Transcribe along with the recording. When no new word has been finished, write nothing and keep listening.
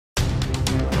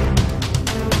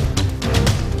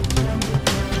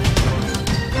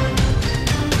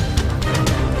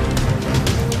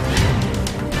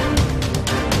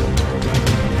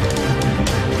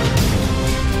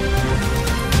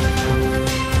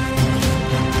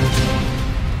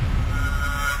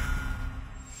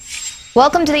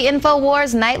Welcome to the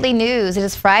InfoWars Nightly News. It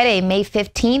is Friday, May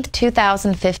 15th,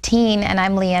 2015, and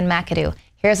I'm Leanne McAdoo.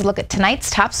 Here's a look at tonight's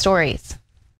top stories.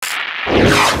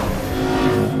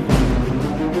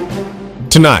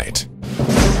 Tonight,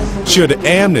 should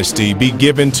amnesty be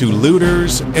given to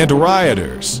looters and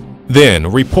rioters? Then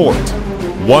report,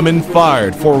 woman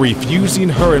fired for refusing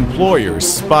her employer's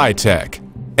spy tech,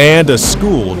 and a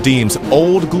school deems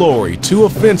Old Glory too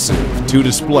offensive to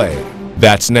display.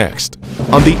 That's next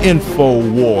on the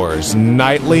InfoWars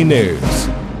Nightly News.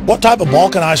 What type of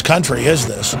balkanized country is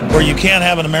this, where you can't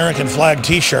have an American flag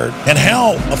t-shirt, and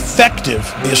how effective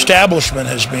the establishment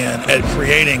has been at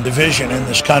creating division in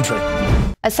this country?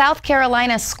 A South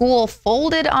Carolina school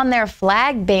folded on their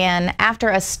flag ban after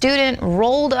a student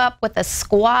rolled up with a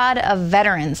squad of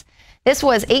veterans. This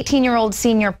was 18-year-old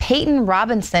senior Peyton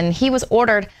Robinson. He was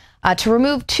ordered to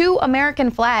remove 2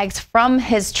 American flags from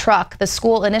his truck. The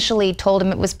school initially told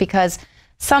him it was because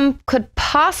some could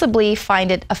possibly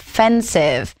find it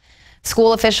offensive.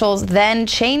 School officials then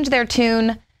changed their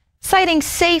tune, citing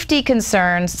safety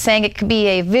concerns, saying it could be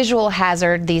a visual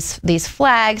hazard, these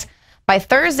flags. By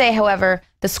Thursday, however,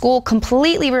 the school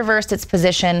completely reversed its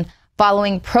position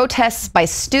following protests by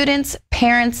students,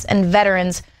 parents, and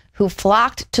veterans who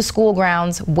flocked to school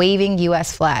grounds waving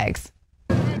U.S. flags.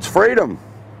 It's freedom.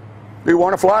 Do you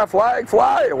want to fly a flag?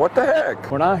 Fly it. What the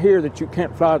heck? When I hear that you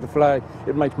can't fly the flag,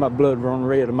 it makes my blood run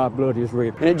red, and my blood is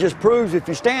red. And it just proves if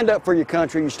you stand up for your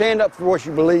country, you stand up for what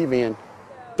you believe in,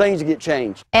 things get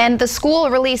changed. And the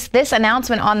school released this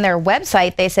announcement on their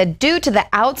website. They said, due to the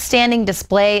outstanding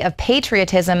display of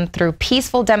patriotism through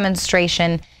peaceful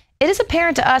demonstration, it is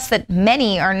apparent to us that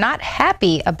many are not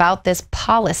happy about this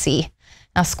policy.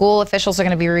 Now, school officials are going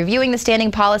to be reviewing the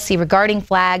standing policy regarding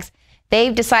flags.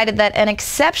 They've decided that an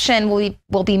exception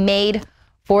will be made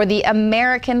for the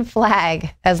American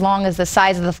flag, as long as the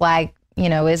size of the flag,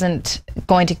 isn't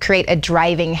going to create a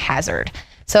driving hazard.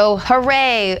 So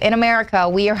hooray, in America,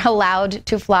 we are allowed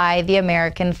to fly the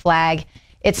American flag.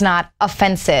 It's not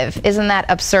offensive. Isn't that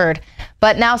absurd?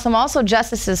 But now some also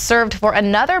justices served for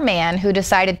another man who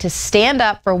decided to stand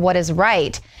up for what is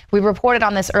right. We reported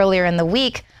on this earlier in the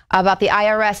week about the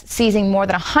IRS seizing more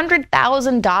than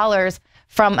 $100,000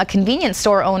 from a convenience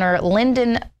store owner,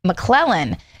 Lyndon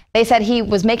McClellan. They said he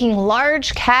was making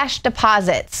large cash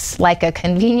deposits like a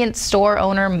convenience store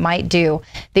owner might do.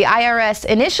 The IRS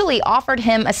initially offered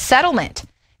him a settlement.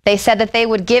 They said that they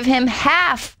would give him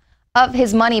half of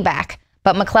his money back,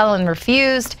 but McClellan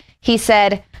refused. He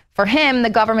said for him, the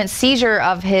government seizure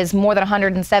of his more than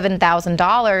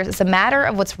 $107,000 is a matter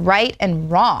of what's right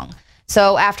and wrong.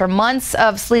 So after months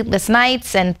of sleepless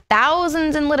nights and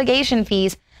thousands in litigation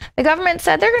fees, the government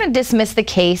said they're going to dismiss the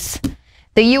case.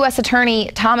 The U.S. Attorney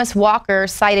Thomas Walker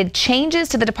cited changes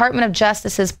to the Department of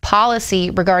Justice's policy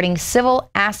regarding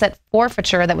civil asset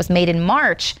forfeiture that was made in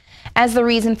March as the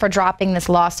reason for dropping this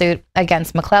lawsuit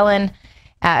against McClellan,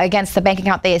 against the bank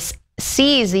account they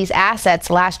seized these assets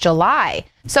last July.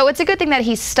 So it's a good thing that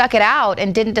he stuck it out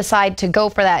and didn't decide to go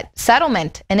for that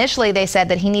settlement. Initially, they said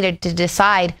that he needed to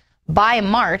decide by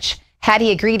March. Had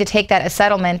he agreed to take that as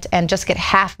settlement and just get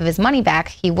half of his money back,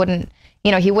 he wouldn't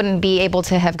be able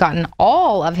to have gotten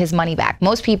all of his money back.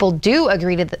 Most people do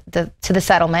agree to the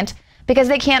settlement because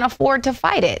they can't afford to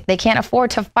fight it. They can't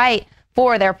afford to fight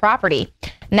for their property.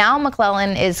 Now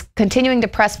McClellan is continuing to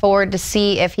press forward to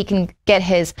see if he can get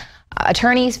his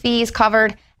attorney's fees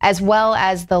covered, as well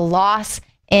as the loss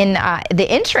in the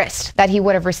interest that he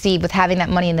would have received with having that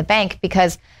money in the bank,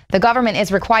 because the government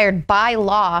is required by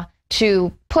law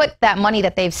to put that money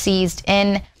that they've seized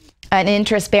in an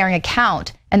interest-bearing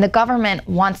account, and the government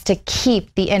wants to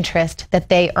keep the interest that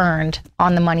they earned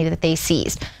on the money that they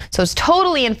seized. So it's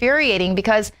totally infuriating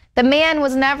because the man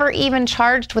was never even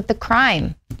charged with the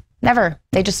crime. Never.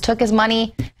 They just took his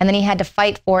money and then he had to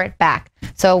fight for it back.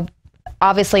 So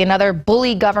obviously another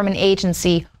bully government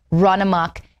agency run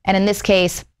amok, and in this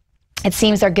case, it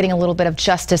seems they're getting a little bit of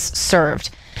justice served.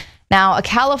 Now, a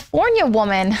California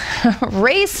woman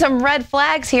raised some red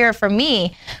flags here for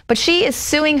me, but she is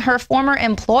suing her former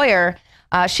employer.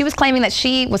 She was claiming that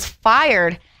she was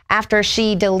fired after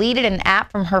she deleted an app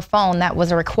from her phone that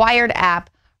was a required app.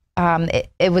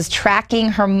 It was tracking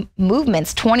her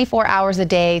movements 24 hours a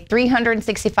day,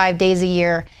 365 days a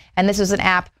year, and this was an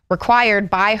app required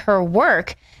by her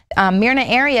work. Myrna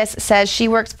Arias says she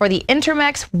works for the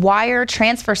Intermex wire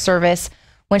transfer service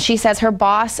when she says her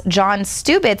boss, John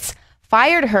Stubitz,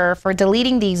 fired her for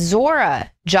deleting the Zora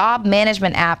job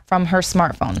management app from her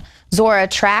smartphone. Zora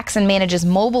tracks and manages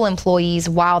mobile employees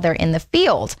while they're in the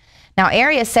field. Now,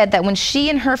 Arias said that when she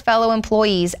and her fellow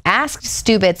employees asked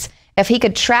Stubitz if he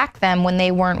could track them when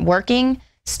they weren't working,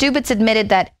 Stubitz admitted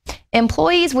that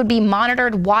employees would be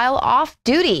monitored while off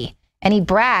duty, and he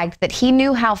bragged that he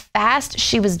knew how fast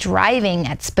she was driving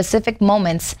at specific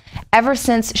moments ever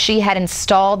since she had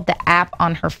installed the app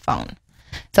on her phone.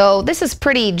 So this is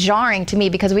pretty jarring to me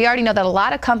because we already know that a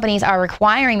lot of companies are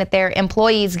requiring that their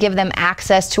employees give them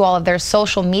access to all of their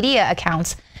social media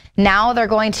accounts. Now they're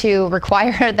going to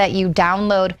require that you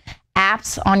download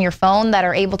apps on your phone that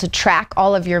are able to track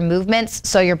all of your movements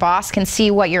so your boss can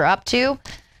see what you're up to.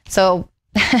 So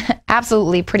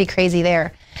absolutely pretty crazy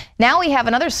there. Now we have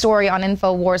another story on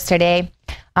InfoWars today.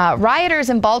 Rioters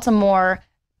in Baltimore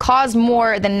caused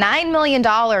more than $9 million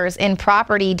in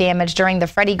property damage during the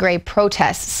Freddie Gray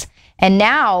protests. And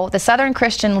now the Southern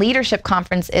Christian Leadership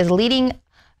Conference is leading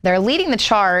the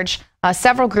charge.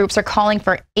 Several groups are calling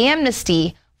for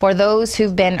amnesty for those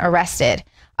who've been arrested.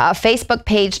 A Facebook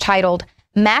page titled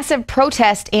 "Massive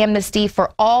Protest Amnesty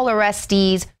for All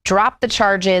Arrestees. Drop the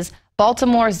Charges.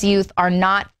 Baltimore's youth are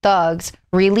not thugs.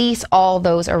 Release all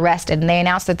those arrested." And they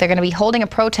announced that they're going to be holding a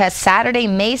protest Saturday,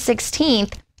 May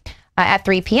 16th at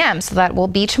 3 p.m. So that will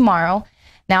be tomorrow.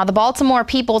 Now, the Baltimore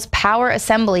People's Power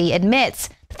Assembly admits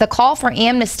that the call for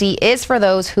amnesty is for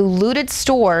those who looted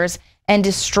stores and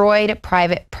destroyed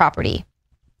private property.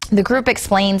 The group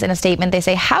explains in a statement, they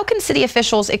say, "How can city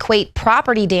officials equate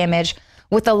property damage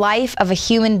with the life of a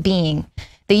human being?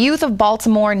 The youth of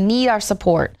Baltimore need our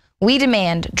support. We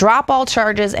demand drop all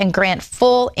charges and grant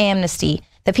full amnesty.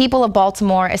 The people of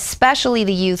Baltimore, especially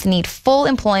the youth, need full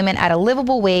employment at a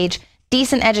livable wage,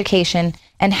 decent education,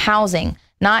 and housing,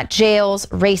 not jails,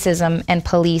 racism, and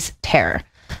police terror."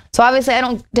 So obviously I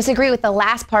don't disagree with the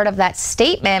last part of that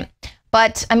statement.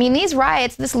 But, I mean, these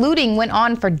riots, this looting went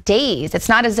on for days. It's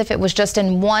not as if it was just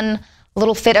in one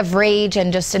little fit of rage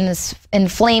and just in this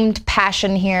inflamed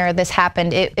passion here this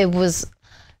happened. It was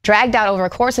dragged out over a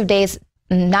course of days.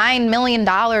 $9 million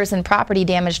in property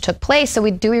damage took place. So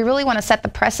do we really want to set the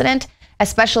precedent,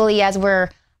 especially as we're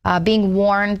being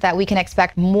warned that we can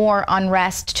expect more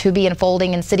unrest to be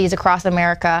unfolding in cities across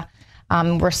America?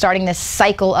 We're starting this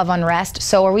cycle of unrest.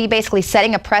 So are we basically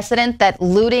setting a precedent that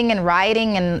looting and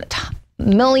rioting and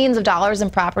millions of dollars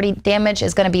in property damage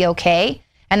is going to be okay,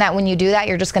 and that when you do that,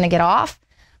 you're just going to get off?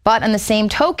 But on the same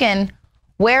token,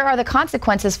 where are the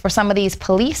consequences for some of these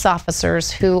police officers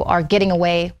who are getting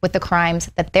away with the crimes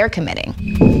that they're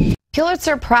committing?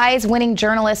 Pulitzer Prize-winning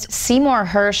journalist Seymour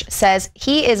Hersh says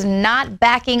he is not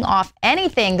backing off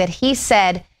anything that he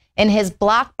said in his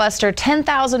blockbuster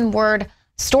 10,000-word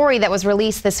story that was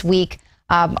released this week,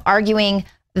 arguing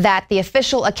that the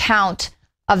official account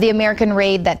of the American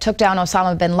raid that took down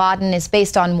Osama bin Laden is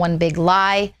based on one big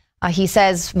lie. He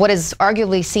says what is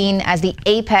arguably seen as the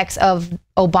apex of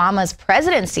Obama's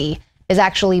presidency is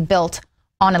actually built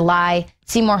on a lie.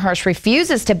 Seymour Hersh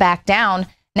refuses to back down.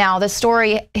 Now, this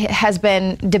story has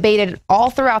been debated all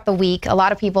throughout the week. A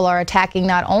lot of people are attacking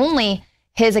not only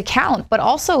his account, but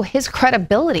also his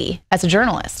credibility as a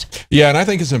journalist. Yeah, and I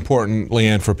think it's important,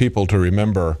 Leanne, for people to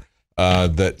remember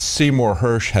that Seymour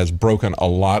Hersh has broken a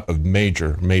lot of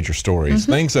major stories,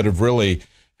 things that have really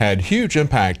had huge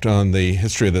impact on the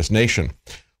history of this nation.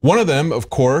 One of them, of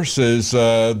course, is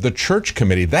the Church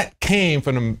Committee. That came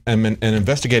from an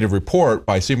investigative report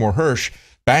by Seymour Hersh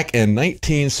back in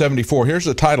 1974. Here's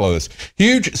the title of this: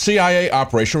 "Huge CIA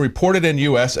operation reported in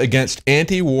U.S. against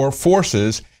anti-war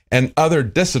forces and other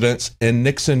dissidents in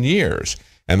Nixon years."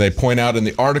 And they point out in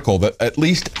the article that at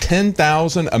least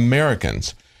 10,000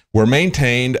 Americans were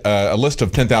maintained, a list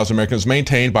of 10,000 Americans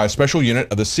maintained by a special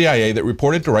unit of the CIA that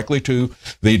reported directly to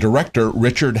the director,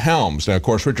 Richard Helms. Now, of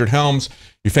course, Richard Helms,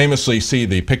 you famously see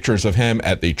the pictures of him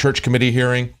at the Church Committee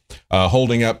hearing,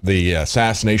 holding up the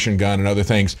assassination gun and other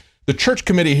things. The Church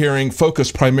Committee hearing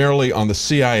focused primarily on the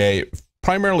CIA,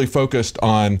 primarily focused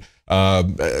on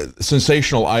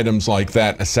sensational items like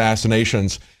that,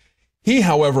 assassinations. He,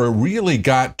 however, really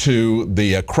got to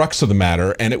the crux of the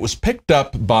matter, and it was picked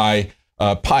up by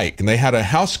Pike, and they had a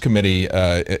House committee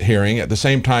hearing at the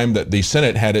same time that the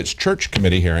Senate had its Church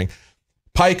Committee hearing.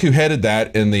 Pike, who headed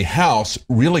that in the House,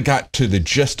 really got to the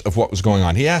gist of what was going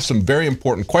on. He asked some very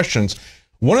important questions.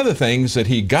 One of the things that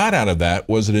he got out of that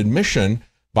was an admission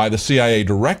by the CIA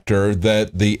director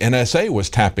that the NSA was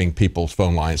tapping people's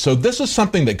phone lines. So this is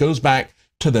something that goes back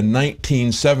to the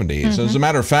 1970s. As a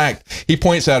matter of fact, he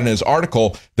points out in his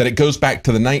article that it goes back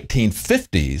to the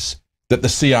 1950s that the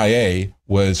CIA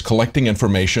was collecting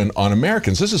information on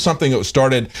Americans. This is something that was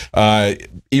started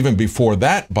even before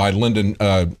that by Lyndon,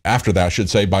 after that, I should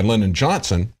say, by Lyndon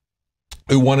Johnson,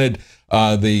 who wanted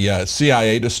the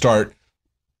CIA to start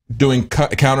doing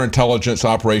counterintelligence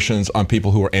operations on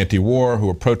people who are anti-war, who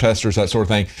are protesters, that sort of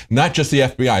thing. Not just the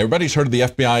FBI. Everybody's heard of the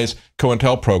FBI's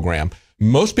COINTEL program.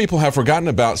 Most people have forgotten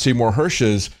about Seymour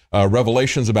Hersh's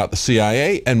revelations about the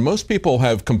CIA, and most people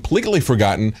have completely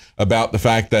forgotten about the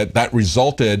fact that that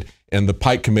resulted in the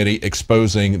Pike Committee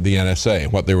exposing the NSA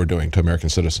and what they were doing to American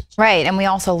citizens. Right, and we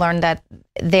also learned that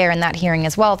there in that hearing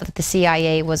as well, that the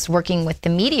CIA was working with the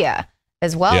media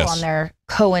as well on their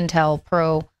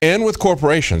COINTELPRO. And with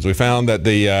corporations. We found that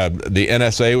the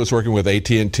NSA was working with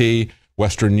AT&T,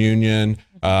 Western Union,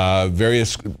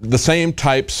 the same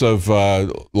types of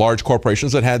large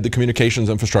corporations that had the communications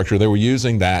infrastructure. They were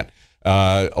using that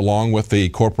along with the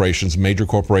corporations, major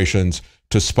corporations,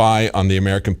 to spy on the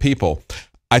American people.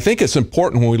 I think it's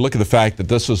important when we look at the fact that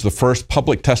this was the first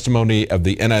public testimony of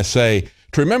the NSA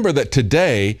to remember that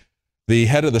today, the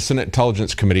head of the Senate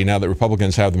Intelligence Committee, now that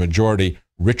Republicans have the majority,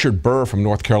 Richard Burr from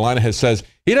North Carolina, says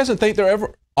he doesn't think there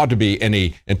ever ought to be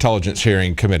any intelligence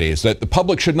hearing committees, that the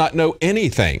public should not know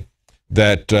anything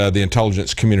that the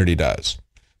intelligence community does.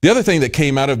 The other thing that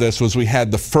came out of this was we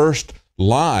had the first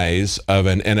lies of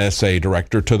an NSA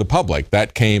director to the public.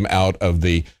 That came out of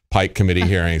the Pike Committee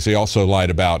hearings. He also lied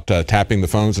about tapping the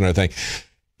phones and everything.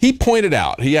 He pointed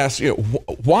out, he asked,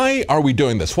 why are we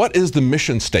doing this? What is the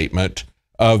mission statement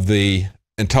of the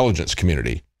intelligence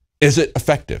community? Is it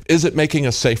effective? Is it making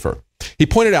us safer? He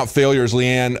pointed out failures,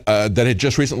 Leanne, that had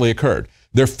just recently occurred.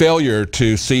 Their failure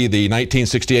to see the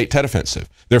 1968 Tet Offensive,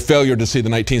 their failure to see the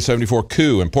 1974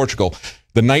 coup in Portugal,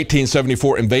 the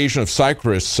 1974 invasion of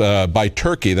Cyprus by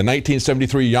Turkey, the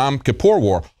 1973 Yom Kippur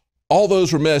War. All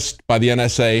those were missed by the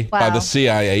NSA, by the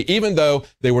CIA, even though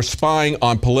they were spying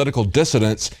on political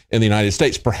dissidents in the United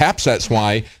States. Perhaps that's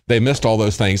why they missed all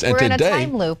those things. And We're today, in a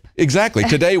time loop. Exactly.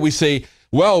 Today we see,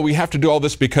 well, we have to do all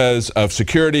this because of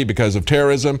security, because of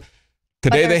terrorism.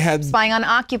 Today they had spying on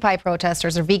Occupy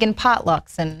protesters or vegan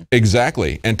potlucks, and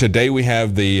exactly. And today we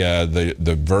have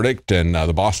the verdict in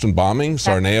the Boston bombing,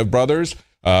 Tsarnaev brothers.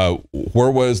 Where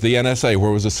was the NSA?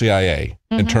 Where was the CIA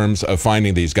in terms of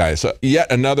finding these guys? So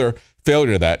yet another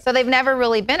failure to that. So they've never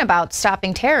really been about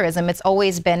stopping terrorism. It's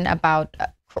always been about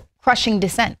crushing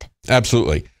dissent.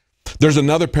 Absolutely. There's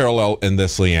another parallel in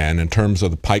this, Leanne, in terms of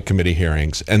the Pike Committee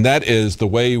hearings, and that is the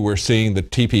way we're seeing the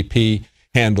TPP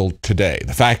handled today.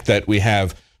 The fact that we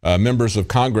have members of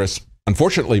Congress,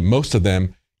 unfortunately, most of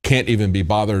them can't even be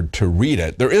bothered to read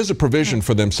it. There is a provision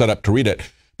for them set up to read it.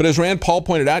 But as Rand Paul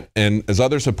pointed out, and as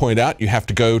others have pointed out, you have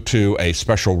to go to a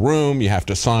special room. You have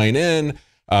to sign in.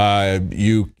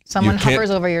 Someone hovers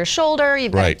over your shoulder.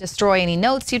 You've got to destroy any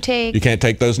notes you take. You can't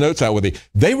take those notes out with you.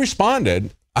 They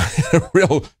responded, a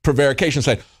real prevarication,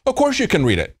 saying, of course you can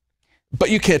read it, but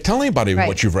you can't tell anybody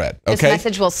what you've read. Okay? This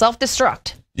message will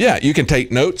self-destruct. Yeah, you can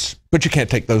take notes, but you can't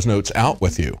take those notes out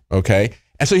with you. Okay?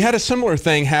 And so you had a similar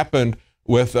thing happen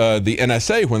with the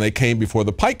NSA when they came before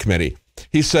the Pike Committee.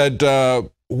 He said,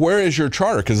 where is your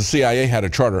charter? Because the CIA had a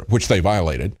charter, which they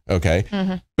violated, okay?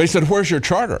 But he said, where's your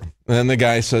charter? And then the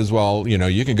guy says, well,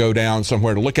 you can go down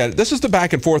somewhere to look at it. This is the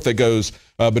back and forth that goes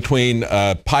between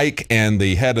Pike and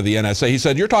the head of the NSA. He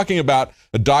said, you're talking about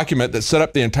a document that set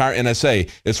up the entire NSA.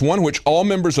 It's one which all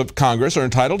members of Congress are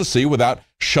entitled to see without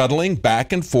shuttling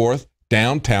back and forth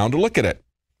downtown to look at it.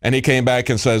 And he came back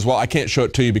and says, well, I can't show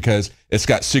it to you because it's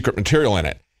got secret material in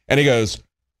it. And he goes,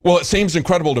 well, it seems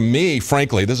incredible to me,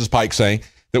 frankly, this is Pike saying,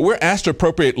 that we're asked to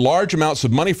appropriate large amounts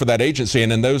of money for that agency,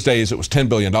 and in those days it was $10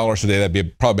 billion. Today that'd be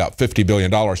probably about $50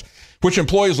 billion, which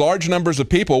employs large numbers of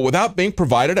people without being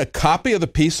provided a copy of the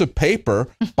piece of paper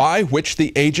by which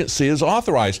the agency is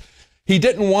authorized. He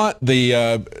didn't want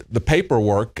the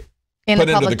paperwork put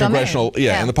into the congressional,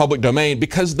 in the public domain,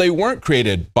 because they weren't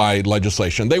created by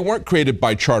legislation. They weren't created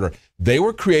by charter. They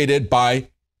were created by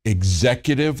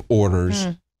executive orders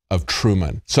of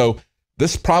Truman. So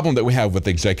this problem that we have with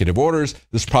executive orders,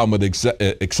 this problem with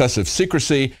excessive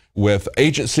secrecy, with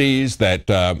agencies that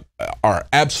are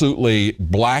absolutely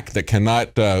black, that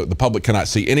cannot, the public cannot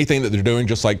see anything that they're doing,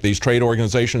 just like these trade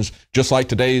organizations, just like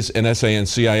today's NSA and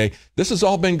CIA. This has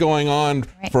all been going on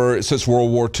since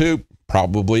World War II,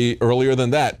 probably earlier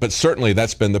than that, but certainly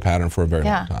that's been the pattern for a very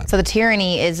long time. So the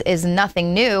tyranny is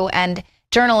nothing new, and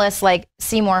journalists like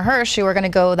Seymour Hersh, who are going to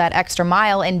go that extra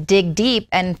mile and dig deep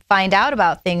and find out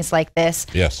about things like this,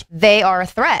 they are a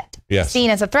threat, seen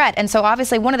as a threat. And so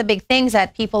obviously one of the big things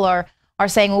that people are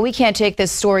saying, well, we can't take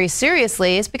this story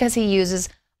seriously, is because he uses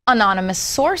anonymous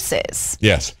sources.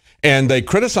 Yes, and they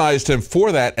criticized him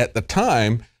for that at the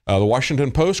time. The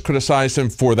Washington Post criticized him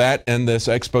for that in this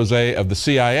expose of the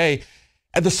CIA.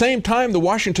 At the same time, the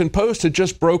Washington Post had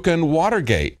just broken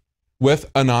Watergate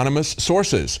with anonymous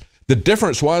sources. The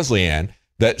difference was, Leanne,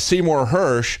 that Seymour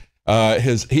Hersh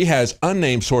he has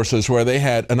unnamed sources where they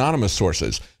had anonymous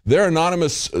sources. Their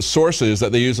anonymous sources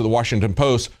that they use at the Washington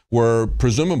Post were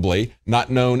presumably not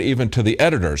known even to the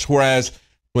editors, whereas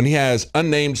when he has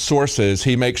unnamed sources,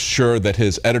 he makes sure that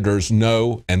his editors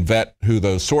know and vet who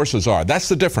those sources are. That's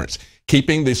the difference.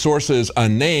 Keeping the sources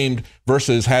unnamed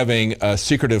versus having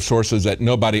secretive sources that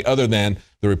nobody other than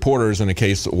the reporters, in the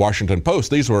case of the Washington Post,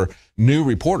 these were new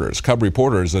reporters, cub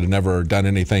reporters that had never done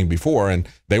anything before, and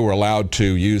they were allowed to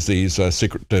use these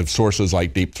secretive sources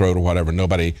like Deep Throat or whatever.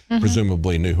 Nobody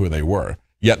presumably knew who they were.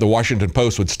 Yet the Washington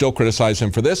Post would still criticize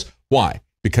him for this. Why?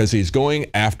 Because he's going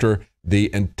after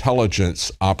the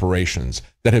intelligence operations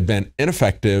that have been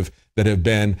ineffective, that have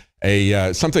been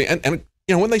something, and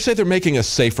you know, when they say they're making us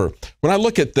safer, when I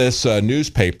look at this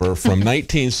newspaper from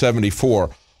 1974,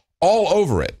 all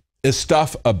over it is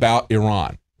stuff about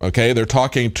Iran. Okay, they're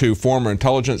talking to former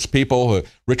intelligence people.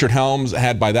 Richard Helms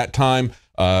had by that time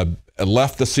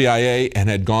left the CIA and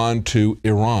had gone to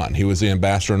Iran. He was the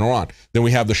ambassador in Iran. Then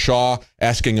we have the Shah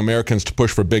asking Americans to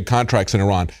push for big contracts in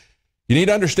Iran. You need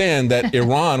to understand that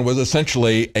Iran was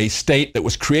essentially a state that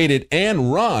was created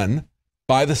and run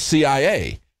by the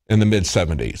CIA in the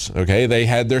mid-70s. Okay, they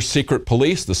had their secret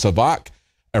police, the Savak,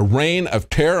 a reign of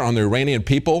terror on the Iranian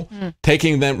people,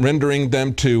 taking them, rendering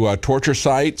them to torture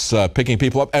sites, picking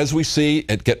people up, as we see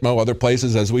at Gitmo, other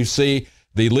places, as we see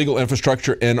the legal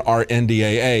infrastructure in our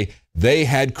NDAA. They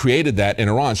had created that in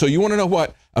Iran. So you want to know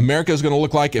what America is going to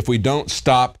look like if we don't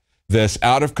stop this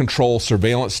out-of-control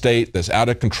surveillance state, this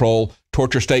out-of-control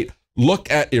torture state?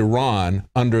 Look at Iran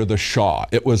under the Shah.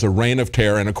 It was a reign of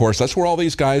terror, and of course, that's where all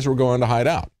these guys were going to hide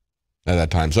out at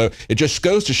that time. So it just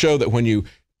goes to show that when you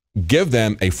give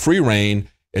them a free reign,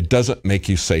 it doesn't make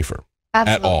you safer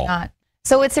at all. Not.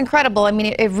 So it's incredible. I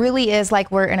mean, it really is like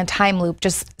we're in a time loop,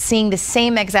 just seeing the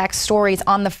same exact stories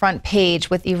on the front page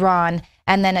with Iran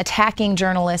and then attacking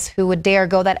journalists who would dare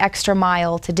go that extra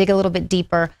mile to dig a little bit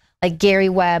deeper, like Gary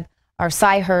Webb or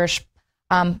Cy Hirsch,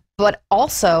 but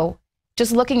also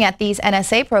just looking at these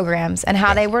NSA programs and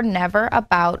how they were never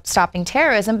about stopping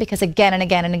terrorism, because again and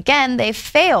again and again, they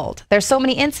failed. There's so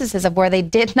many instances of where they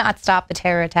did not stop the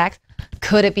terror attacks.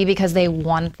 Could it be because they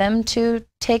want them to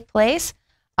take place?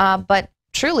 But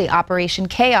truly, Operation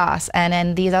Chaos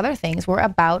and these other things were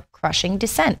about crushing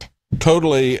dissent.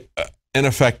 Totally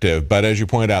ineffective. But as you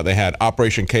point out, they had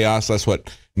Operation Chaos. That's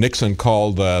what Nixon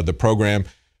called the program.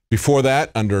 Before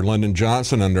that, under Lyndon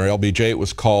Johnson, under LBJ, it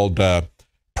was called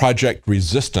Project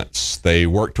Resistance. They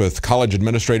worked with college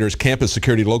administrators, campus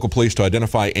security, local police to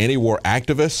identify anti-war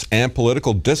activists and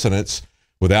political dissidents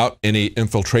without any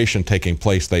infiltration taking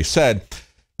place, they said.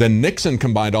 Then Nixon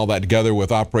combined all that together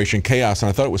with Operation Chaos, and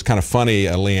I thought it was kind of funny,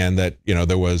 Leanne, that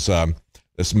there was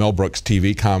this Mel Brooks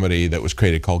TV comedy that was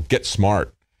created called Get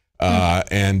Smart,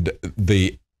 and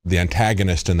the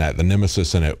antagonist in that, the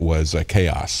nemesis in it, was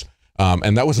Chaos.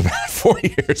 And that was about 4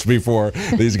 years before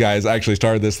these guys actually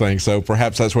started this thing, so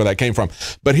perhaps that's where that came from.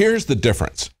 But here's the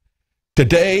difference.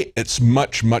 Today, it's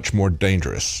much, much more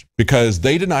dangerous because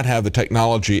they did not have the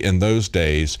technology in those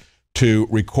days to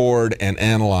record and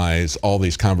analyze all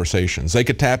these conversations. They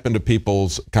could tap into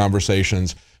people's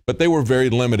conversations, but they were very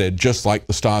limited, just like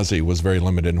the Stasi was very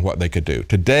limited in what they could do.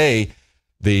 Today,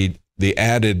 the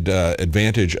added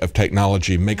advantage of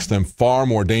technology makes them far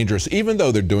more dangerous. Even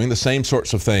though they're doing the same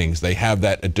sorts of things, they have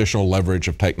that additional leverage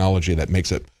of technology that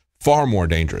makes it far more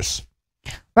dangerous.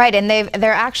 Right, and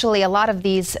they're actually, a lot of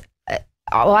this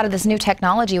new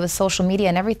technology with social media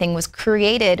and everything was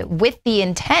created with the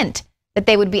intent that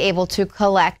they would be able to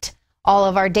collect all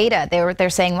of our data. They're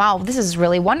saying, wow, this is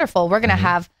really wonderful. We're going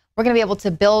to be able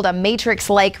to build a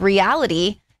Matrix-like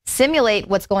reality, simulate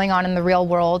what's going on in the real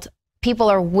world.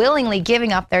 People are willingly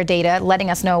giving up their data,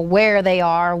 letting us know where they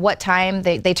are, what time.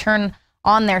 They turn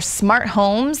on their smart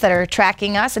homes that are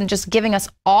tracking us and just giving us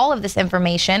all of this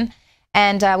information.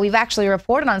 And we've actually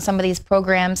reported on some of these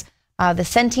programs, the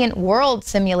Sentient World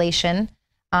Simulation.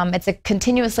 It's a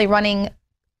continuously running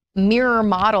mirror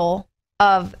model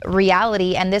of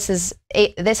reality, and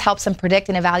this helps them predict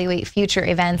and evaluate future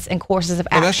events and courses of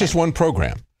action. And that's just one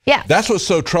program. Yeah. That's what's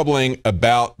so troubling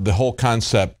about the whole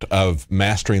concept of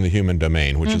mastering the human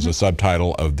domain, which is a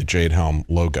subtitle of the Jade Helm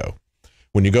logo.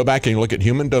 When you go back and you look at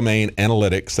human domain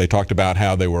analytics, they talked about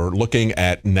how they were looking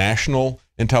at national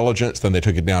intelligence, then they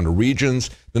took it down to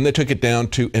regions, then they took it down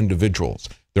to individuals.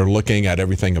 They're looking at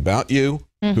everything about you,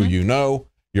 who you know,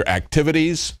 your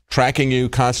activities, tracking you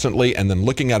constantly, and then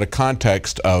looking at a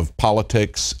context of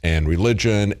politics and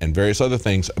religion and various other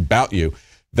things about you.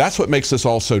 That's what makes this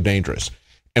all so dangerous.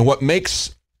 And what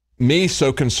makes me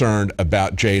so concerned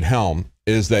about Jade Helm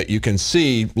is that you can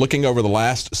see, looking over the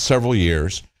last several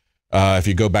years, If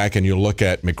you go back and you look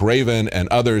at McRaven and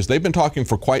others, they've been talking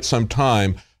for quite some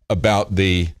time about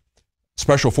the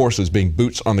special forces being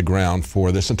boots on the ground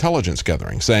for this intelligence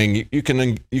gathering, saying you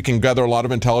can gather a lot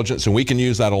of intelligence and we can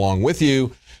use that along with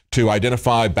you to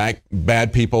identify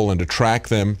bad people and to track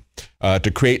them,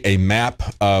 to create a map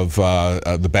of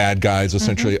the bad guys,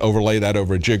 essentially overlay that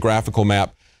over a geographical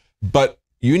map. But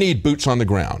you need boots on the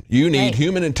ground. You need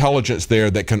human intelligence there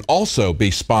that can also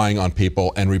be spying on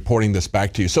people and reporting this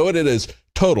back to you. So it is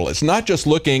total. It's not just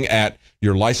looking at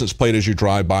your license plate as you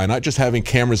drive by, not just having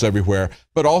cameras everywhere,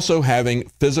 but also having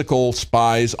physical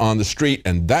spies on the street.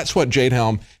 And that's what Jade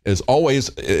Helm is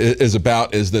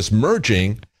about, is this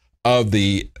merging of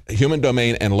the human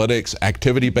domain analytics,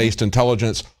 activity-based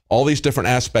intelligence, all these different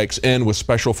aspects in with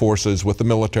special forces, with the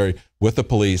military, with the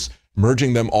police,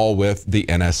 merging them all with the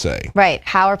NSA. Right.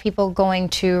 How are people going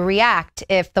to react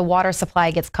if the water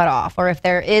supply gets cut off, or if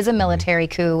there is a military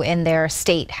coup in their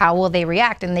state? How will they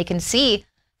react? And they can see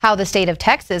how the state of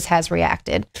Texas has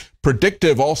reacted.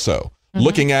 Predictive also,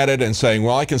 looking at it and saying,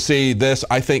 well, I can see this,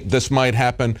 I think this might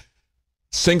happen,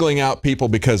 singling out people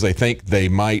because they think they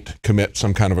might commit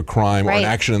some kind of a crime or an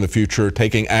action in the future,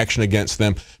 taking action against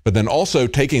them, but then also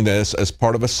taking this as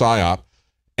part of a PSYOP,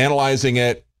 analyzing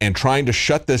it, and trying to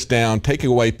shut this down, taking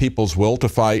away people's will to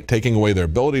fight, taking away their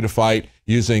ability to fight,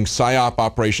 using PSYOP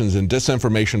operations and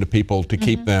disinformation to people to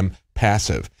keep them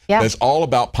passive. It's all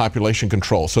about population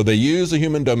control. So they use the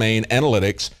human domain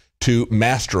analytics to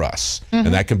master us. And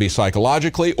that can be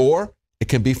psychologically, or it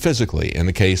can be physically in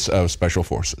the case of special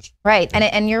forces. Right.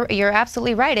 And you're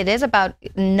absolutely right. It is about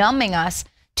numbing us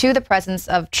to the presence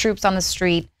of troops on the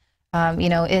street, you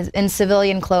know, in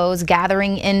civilian clothes,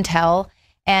 gathering intel.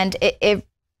 And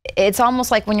it's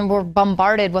almost like when we're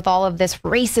bombarded with all of this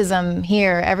racism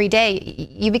here every day,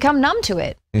 you become numb to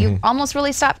it. You almost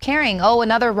really stop caring. Oh,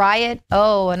 another riot.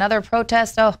 Oh, another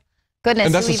protest. Oh, goodness.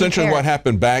 And that's essentially what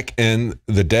happened back in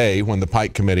the day when the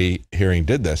Pike Committee hearing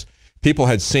did this. People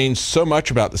had seen so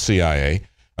much about the CIA,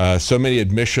 so many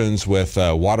admissions with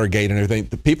Watergate and everything,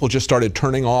 the people just started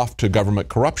turning off to government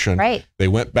corruption. They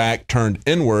went back, turned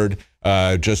inward,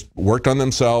 just worked on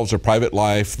themselves, their private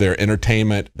life, their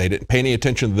entertainment. They didn't pay any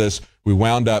attention to this. We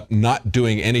wound up not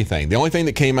doing anything. The only thing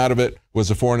that came out of it was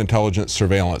the Foreign Intelligence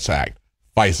Surveillance Act,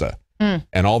 FISA.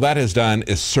 And all that has done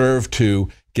is serve to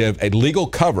give a legal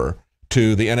cover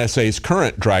to the NSA's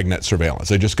current dragnet surveillance.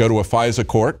 They just go to a FISA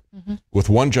court with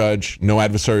one judge, no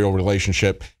adversarial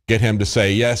relationship, get him to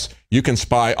say, yes, you can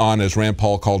spy on, as Rand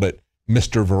Paul called it,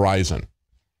 Mr. Verizon.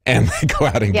 And they go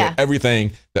out and get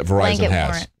everything that Verizon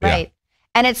has. Right.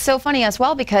 And it's so funny as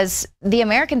well, because the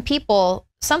American people,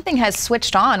 something has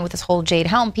switched on with this whole Jade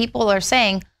Helm. People are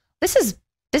saying, this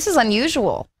is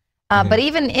unusual. But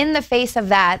even in the face of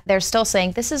that, they're still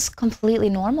saying, this is completely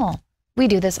normal. We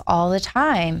do this all the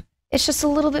time. It's just a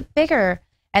little bit bigger.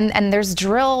 And there's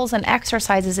drills and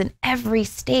exercises in every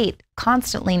state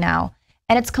constantly now.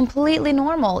 And it's completely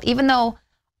normal, even though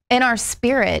in our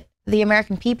spirit, the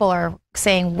American people are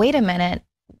saying, wait a minute,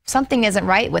 something isn't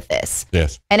right with this.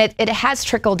 And it has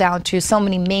trickled down to so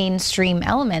many mainstream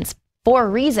elements for a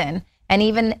reason. And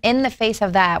even in the face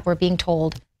of that, we're being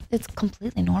told it's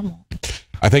completely normal.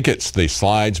 I think it's the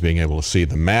slides, being able to see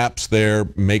the maps there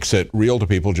makes it real to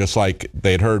people, just like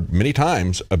they had heard many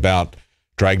times about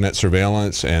dragnet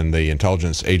surveillance and the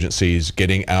intelligence agencies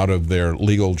getting out of their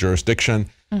legal jurisdiction.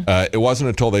 It wasn't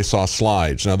until they saw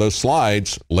slides. Now, those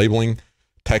slides labeling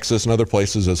Texas and other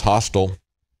places as hostile,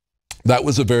 that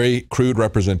was a very crude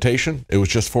representation. It was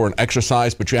just for an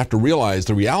exercise, but you have to realize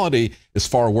the reality is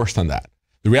far worse than that.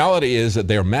 The reality is that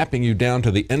they are mapping you down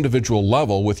to the individual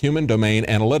level with human domain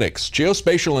analytics.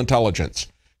 Geospatial intelligence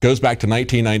goes back to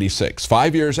 1996,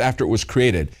 5 years after it was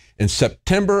created, in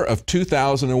September of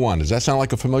 2001. Does that sound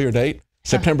like a familiar date?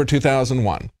 September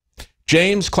 2001.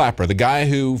 James Clapper, the guy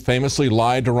who famously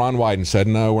lied to Ron Wyden and said,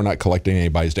 no, we're not collecting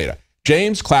anybody's data.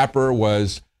 James Clapper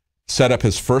was set up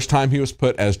his first time he was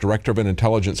put as director of an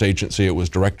intelligence agency. It was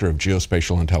director of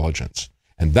geospatial intelligence.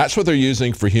 And that's what they're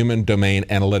using for human domain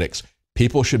analytics.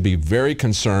 People should be very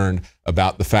concerned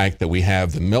about the fact that we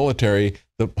have the military,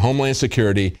 the Homeland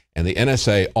Security, and the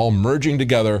NSA all merging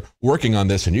together, working on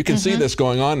this. And you can see this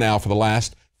going on now for the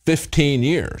last 15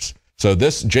 years. So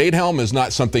this Jade Helm is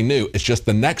not something new. It's just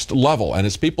the next level. And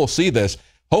as people see this,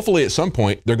 hopefully at some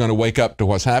point they're going to wake up to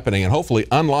what's happening. And hopefully,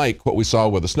 unlike what we saw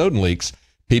with the Snowden leaks,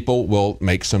 people will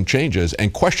make some changes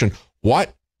and question,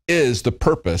 what is the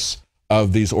purpose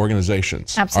of these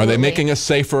organizations? Are they making us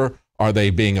safer? Are they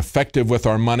being effective with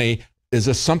our money? is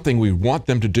this something we want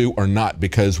them to do or not?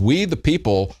 Because we, the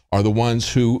people, are the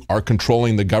ones who are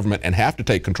controlling the government and have to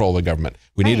take control of the government.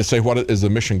 We need to say, what is the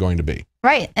mission going to be?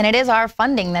 Right. And it is our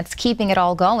funding that's keeping it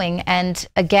all going. And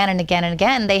again and again and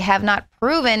again, they have not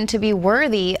proven to be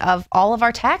worthy of all of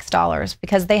our tax dollars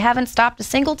because they haven't stopped a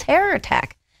single terror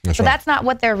attack. So that's not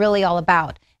what they're really all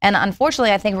about. And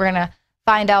unfortunately, I think we're going to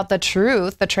find out the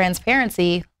truth, the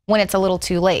transparency, when it's a little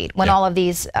too late, when all of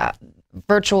these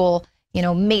virtual,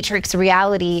 matrix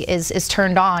reality is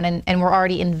turned on and we're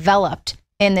already enveloped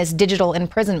in this digital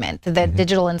imprisonment, the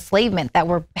digital enslavement that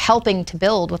we're helping to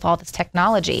build with all this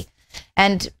technology.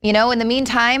 And, in the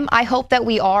meantime, I hope that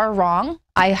we are wrong.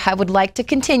 I would like to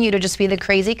continue to just be the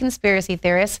crazy conspiracy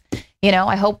theorist.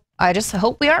 I just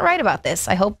hope we aren't right about this.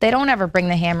 I hope they don't ever bring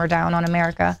the hammer down on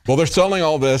America. Well, they're selling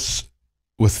all this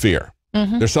with fear.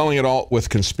 They're selling it all with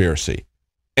conspiracy.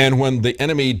 And when the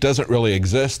enemy doesn't really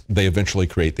exist, they eventually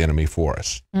create the enemy for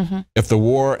us. If the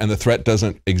war and the threat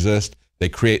doesn't exist, they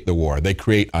create the war. They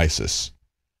create ISIS.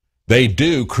 They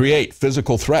do create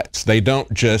physical threats. They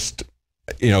don't just,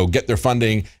 get their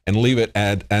funding and leave it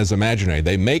as imaginary.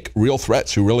 They make real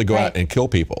threats who really go out and kill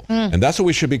people. And that's what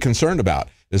we should be concerned about,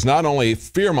 is not only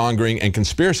fear-mongering and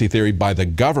conspiracy theory by the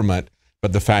government,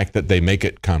 but the fact that they make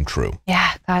it come true.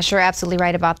 Yeah, gosh, you're absolutely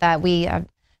right about that. We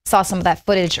saw some of that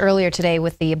footage earlier today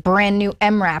with the brand new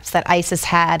MRAPs that ISIS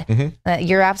had.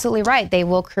 You're absolutely right. They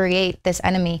will create this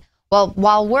enemy. Well,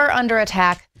 while we're under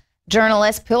attack,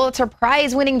 journalists, Pulitzer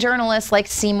Prize winning journalists like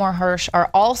Seymour Hersh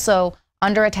are also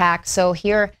under attack. So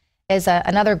here is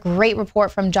another great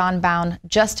report from John Bound.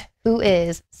 Just who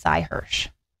is Cy Hersh?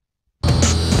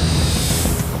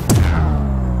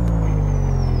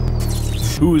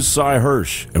 Who is Cy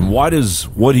Hersh, and why does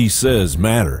what he says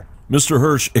matter? Mr.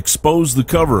 Hersh exposed the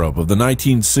cover-up of the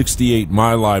 1968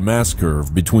 My Lai massacre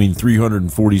of between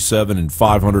 347 and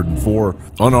 504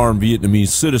 unarmed Vietnamese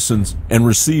citizens and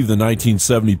received the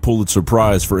 1970 Pulitzer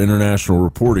Prize for international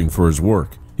reporting for his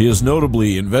work. He has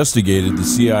notably investigated the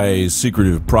CIA's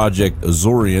secretive Project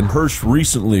Azorian. Hersh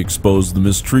recently exposed the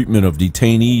mistreatment of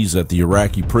detainees at the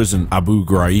Iraqi prison Abu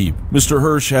Ghraib. Mr.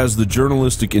 Hersh has the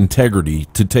journalistic integrity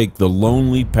to take the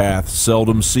lonely path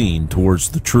seldom seen towards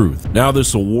the truth. Now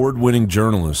this award-winning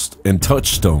journalist and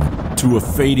touchstone to a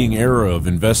fading era of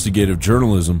investigative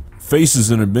journalism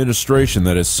faces an administration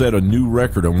that has set a new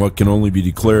record on what can only be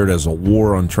declared as a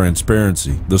war on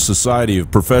transparency. The Society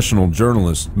of Professional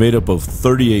Journalists, made up of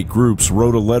 38 groups,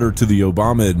 wrote a letter to the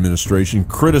Obama administration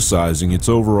criticizing its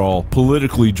overall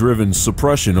politically driven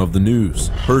suppression of the news.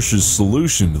 Hersh's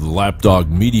solution to the lapdog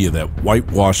media that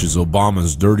whitewashes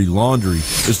Obama's dirty laundry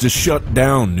is to shut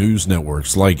down news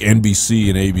networks like NBC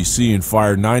and ABC and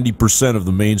fire 90% of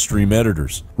the mainstream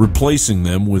editors, replacing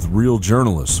them with real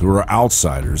journalists who are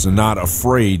outsiders and not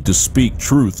afraid to speak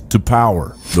truth to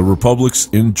power. The Republic's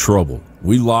in trouble.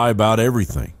 We lie about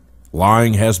everything.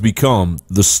 Lying has become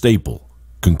the staple,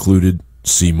 concluded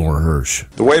Seymour Hersh.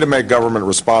 The way to make government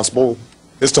responsible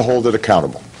is to hold it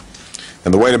accountable.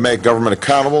 And the way to make government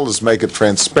accountable is make it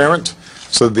transparent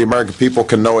so that the American people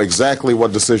can know exactly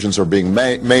what decisions are being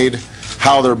made,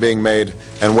 how they're being made,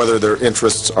 and whether their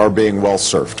interests are being well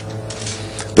served.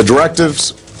 The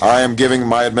directives I am giving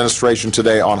my administration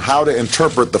today on how to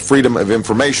interpret the Freedom of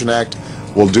Information Act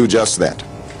will do just that.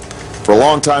 For a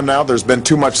long time now, there's been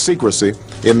too much secrecy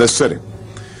in this city.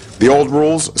 The old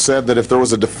rules said that if there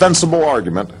was a defensible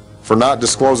argument for not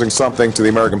disclosing something to the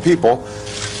American people,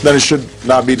 then it should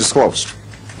not be disclosed.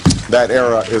 That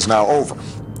era is now over.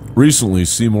 Recently,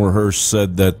 Seymour Hersh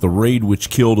said that the raid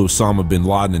which killed Osama bin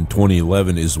Laden in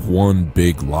 2011 is one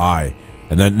big lie,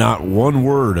 and that not one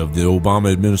word of the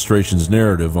Obama administration's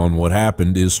narrative on what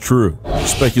happened is true.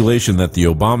 Speculation that the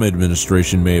Obama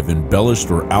administration may have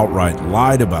embellished or outright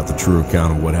lied about the true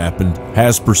account of what happened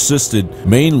has persisted,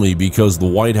 mainly because the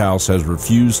White House has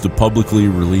refused to publicly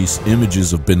release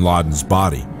images of bin Laden's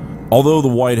body. Although the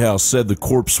White House said the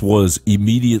corpse was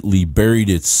immediately buried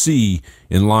at sea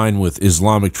in line with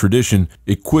Islamic tradition,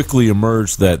 it quickly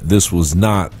emerged that this was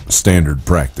not standard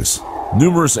practice.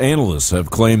 Numerous analysts have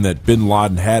claimed that bin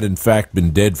Laden had in fact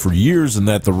been dead for years and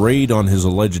that the raid on his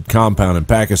alleged compound in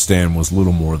Pakistan was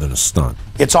little more than a stunt.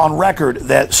 It's on record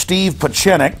that Steve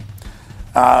Pachinik,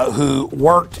 who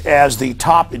worked as the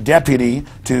top deputy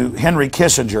to Henry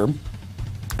Kissinger,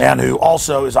 and who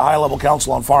also is a high-level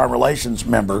Council on Foreign Relations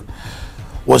member,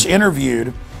 was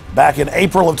interviewed back in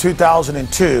April of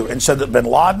 2002 and said that bin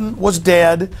Laden was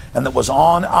dead and that was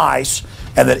on ice,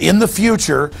 and that in the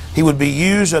future he would be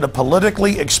used at a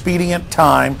politically expedient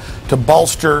time to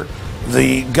bolster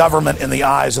the government in the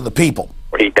eyes of the people.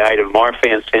 He died of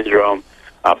Marfan syndrome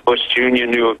Bush Jr.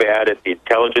 knew about it. The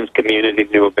intelligence community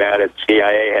knew about it.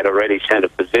 CIA had already sent a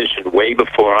physician way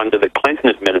before, under the Clinton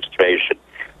administration,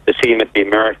 to see him at the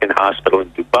American hospital in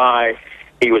Dubai.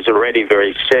 He was already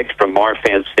very sick from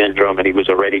Marfan syndrome, and he was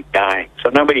already dying. So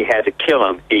nobody had to kill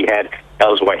him. He had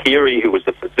El-Zawahiri, who was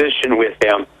a physician with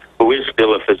him, who is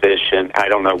still a physician. I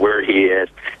don't know where he is.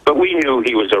 But we knew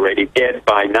he was already dead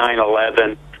by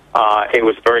 9/11. It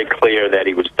was very clear that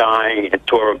he was dying. At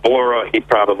Tora Bora, he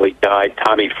probably died.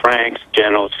 Tommy Franks,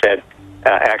 general, said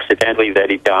accidentally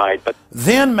that he died. But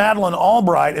then Madeleine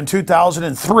Albright in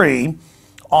 2003,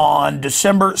 on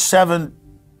December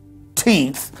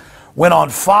 17th, went on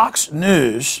Fox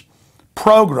News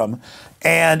program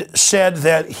and said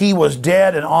that he was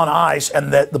dead and on ice,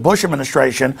 and that the Bush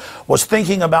administration was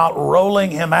thinking about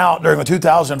rolling him out during the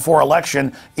 2004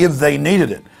 election if they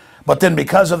needed it. But then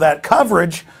because of that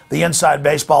coverage, the inside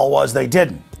baseball was they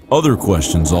didn't. Other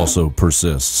questions also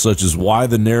persist, such as why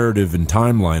the narrative and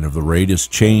timeline of the raid has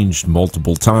changed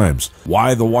multiple times,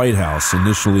 why the White House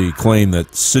initially claimed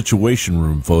that Situation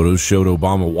Room photos showed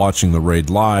Obama watching the raid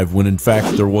live when in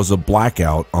fact there was a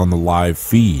blackout on the live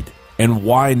feed, and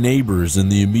why neighbors in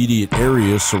the immediate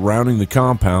area surrounding the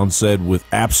compound said with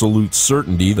absolute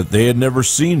certainty that they had never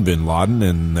seen bin Laden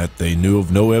and that they knew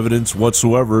of no evidence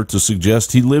whatsoever to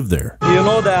suggest he lived there. You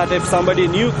know that if somebody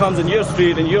new comes in your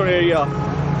street, in your area,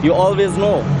 you always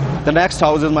know. The next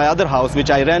house is my other house,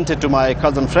 which I rented to my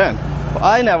cousin friend.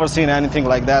 I never seen anything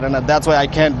like that, and that's why I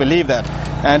can't believe that.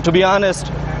 And to be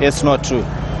honest, it's not true.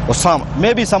 Osama,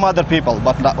 maybe some other people,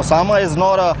 but Osama is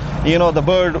not the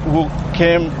bird who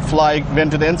came,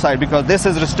 went to the inside, because this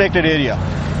is restricted area.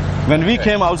 When we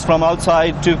came out from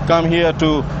outside to come here,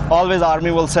 to always army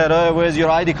will say, oh, where's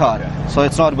your ID card? So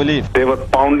it's not believed. They were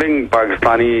pounding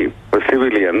Pakistani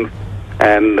civilians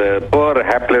and poor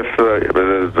hapless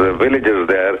villagers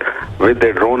there with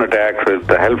their drone attacks, with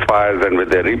the Hellfires and with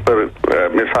their Reaper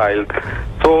missiles.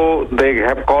 So they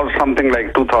have caused something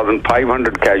like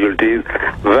 2,500 casualties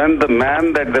when the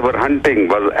man that they were hunting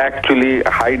was actually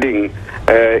hiding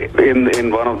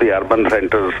in one of the urban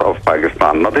centers of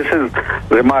Pakistan. Now this is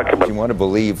remarkable. You want to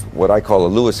believe what I call a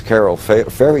Lewis Carroll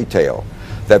fairy tale,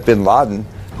 that bin Laden,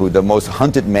 who the most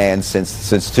hunted man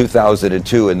since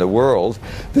 2002 in the world,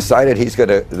 decided he's got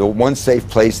the one safe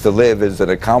place to live is in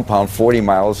a compound 40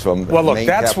 miles from the main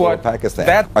capital of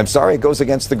Pakistan. I'm sorry, it goes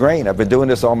against the grain. I've been doing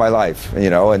this all my life,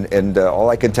 and all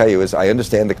I can tell you is I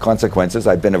understand the consequences.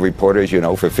 I've been a reporter, as you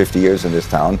know, for 50 years in this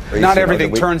town. Not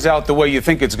everything turns out the way you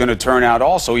think it's going to turn out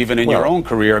also, even in your own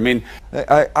career. I mean,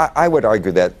 I would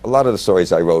argue that a lot of the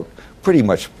stories I wrote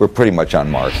were pretty much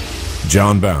on mark.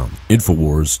 John Baum,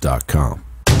 INFOWARS.com.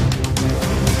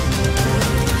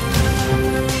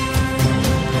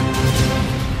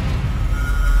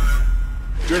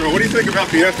 General, what do you think about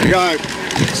the FBI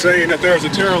saying that there was a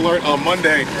terror alert on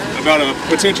Monday about a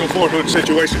potential Fort Hood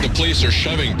situation? The police are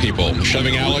shoving people,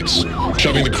 shoving Alex,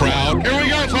 shoving the crowd. Here we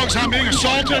go, folks. I'm being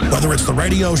assaulted. Whether it's the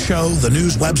radio show, the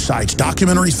news websites,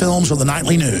 documentary films, or the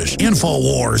nightly news,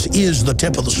 INFOWARS is the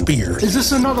tip of the spear. Is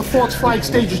this another false flag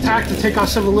stage attack to take our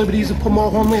civil liberties and put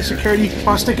more homeland security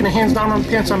while sticking their hands down on the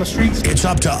pants on the streets? It's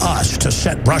up to us to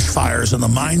set brush fires in the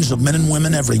minds of men and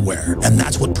women everywhere. And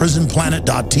that's what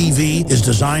PrisonPlanet.tv is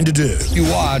designed to do. You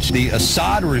watch, the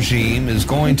Assad regime is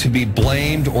going to be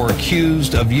blamed or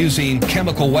accused of using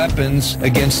chemical weapons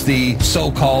against the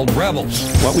so-called rebels.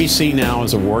 What we see now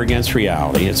is a war against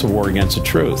reality. It's a war against the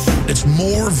truth. It's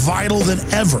more vital than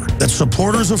ever that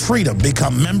supporters of freedom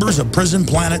become members of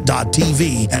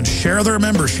PrisonPlanet.tv and share their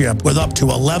membership with up to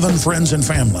 11 friends and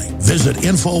family. Visit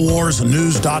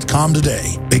InfoWarsNews.com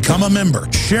today. Become a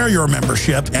member, share your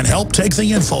membership, and help take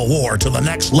the InfoWar to the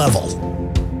next level.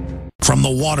 From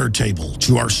the water table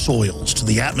to our soils to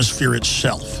the atmosphere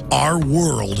itself, our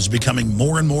world is becoming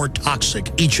more and more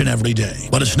toxic each and every day.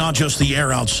 But it's not just the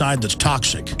air outside that's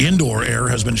toxic. Indoor air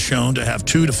has been shown to have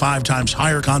 2 to 5 times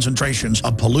higher concentrations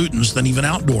of pollutants than even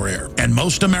outdoor air. And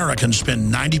most Americans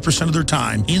spend 90% of their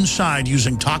time inside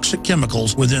using toxic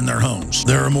chemicals within their homes.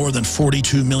 There are more than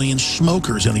 42 million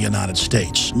smokers in the United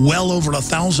States. Well over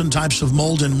 1,000 types of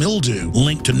mold and mildew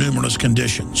linked to numerous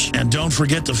conditions. And don't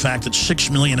forget the fact that 6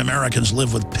 million Americans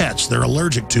live with pets they're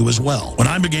allergic to as well. When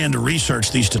I began to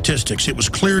research these statistics, it was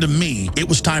clear to me it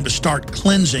was time to start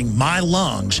cleansing my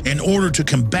lungs in order to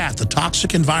combat the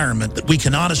toxic environment that we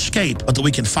cannot escape but that we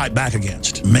can fight back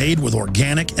against. Made with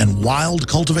organic and wild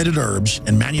cultivated herbs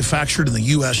and manufactured in the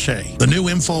USA, the new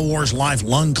InfoWars Life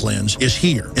Lung Cleanse is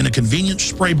here in a convenient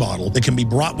spray bottle that can be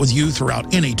brought with you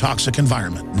throughout any toxic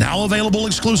environment. Now available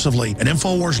exclusively at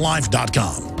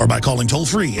InfoWarsLife.com or by calling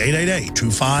toll-free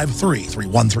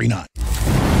 888-253-3139.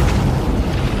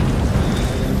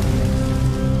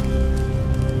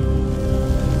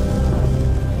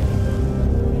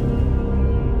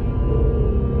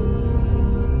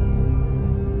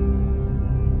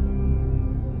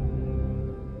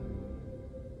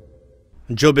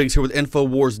 Joe Biggs here with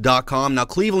INFOWARS.com. Now,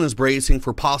 Cleveland is bracing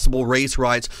for possible race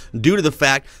riots due to the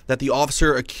fact that the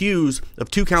officer accused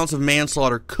of 2 counts of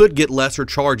manslaughter could get lesser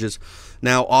charges.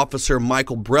 Now, Officer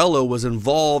Michael Brello was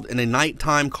involved in a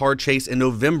nighttime car chase in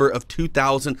November of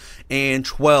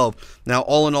 2012. Now,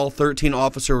 all in all, 13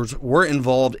 officers were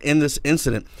involved in this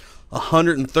incident.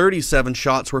 137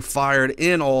 shots were fired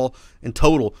in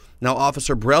total. Now,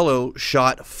 Officer Brello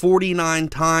shot 49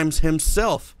 times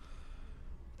himself.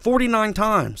 49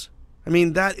 times. I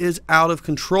mean, that is out of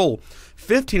control.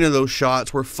 15 of those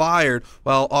shots were fired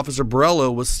while Officer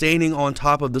Brello was standing on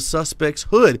top of the suspect's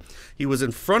hood. He was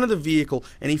in front of the vehicle,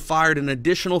 and he fired an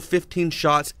additional 15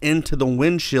 shots into the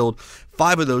windshield.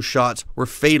 5 of those shots were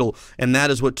fatal, and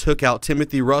that is what took out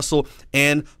Timothy Russell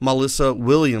and Melissa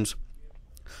Williams.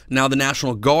 Now, the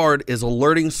National Guard is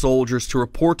alerting soldiers to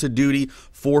report to duty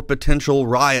for potential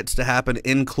riots to happen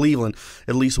in Cleveland.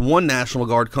 At least one National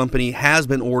Guard company has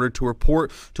been ordered to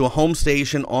report to a home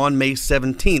station on May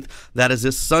 17th. That is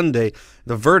this Sunday.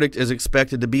 The verdict is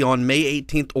expected to be on May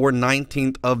 18th or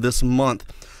 19th of this month.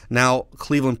 Now,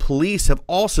 Cleveland police have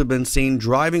also been seen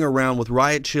driving around with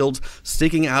riot shields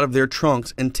sticking out of their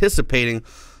trunks, anticipating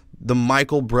the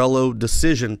Michael Brello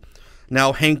decision.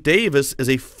 Now, Hank Davis is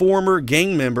a former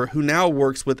gang member who now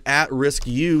works with at-risk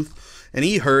youth, and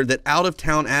he heard that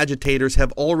out-of-town agitators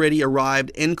have already arrived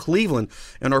in Cleveland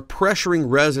and are pressuring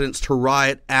residents to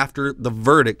riot after the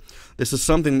verdict. This is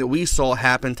something that we saw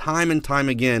happen time and time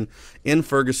again in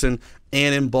Ferguson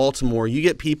and in Baltimore. You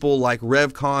get people like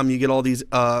RevCom, you get all these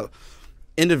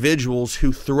individuals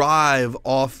who thrive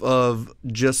off of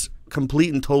just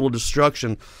complete and total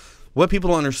destruction. What people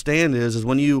don't understand is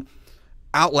when you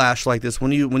outlash like this,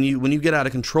 when you get out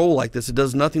of control like this, it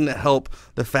does nothing to help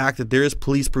the fact that there is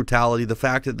police brutality, the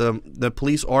fact that the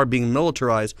police are being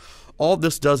militarized. All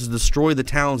this does is destroy the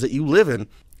towns that you live in.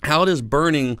 How does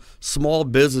burning small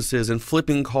businesses and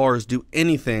flipping cars do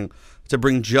anything to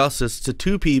bring justice to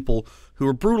 2 people who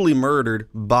were brutally murdered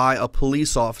by a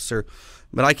police officer?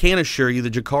 But I can assure you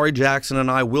that Jakari Jackson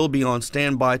and I will be on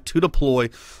standby to deploy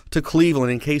to Cleveland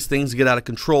in case things get out of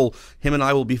control. Him and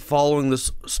I will be following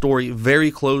this story very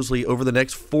closely over the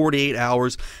next 48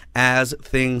 hours as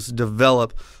things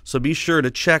develop. So be sure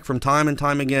to check from time and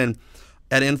time again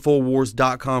at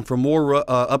INFOWARS.com for more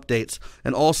updates.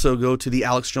 And also go to the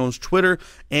Alex Jones Twitter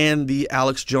and the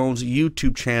Alex Jones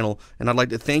YouTube channel. And I'd like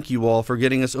to thank you all for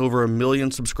getting us over 1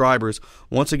 million subscribers.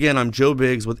 Once again, I'm Joe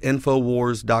Biggs with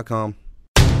INFOWARS.com.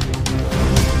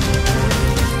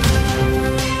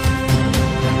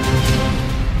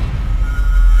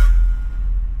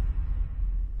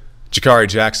 Jakari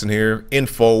Jackson here,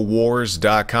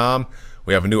 INFOWARS.com.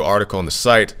 We have a new article on the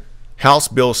site. House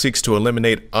bill seeks to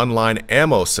eliminate online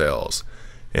ammo sales.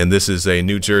 And this is a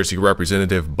New Jersey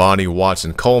Representative Bonnie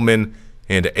Watson Coleman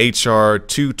and H.R.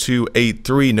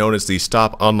 2283, known as the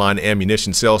Stop Online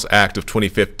Ammunition Sales Act of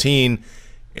 2015,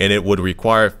 and it would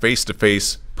require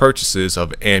face-to-face purchases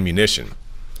of ammunition.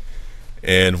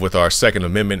 And with our Second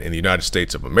Amendment in the United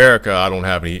States of America, I don't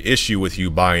have any issue with you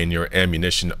buying your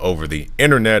ammunition over the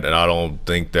internet, and I don't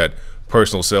think that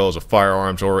personal sales of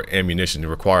firearms or ammunition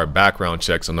require background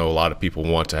checks. I know a lot of people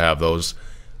want to have those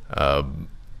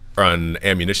on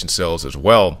ammunition sales as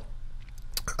well.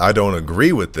 I don't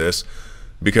agree with this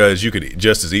because you could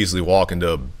just as easily walk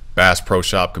into Bass Pro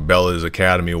Shop, Cabela's,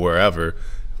 Academy, wherever,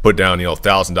 put down,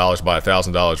 $1,000, buy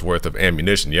 $1,000 worth of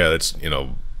ammunition. Yeah, that's,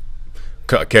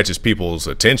 catches people's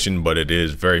attention, but it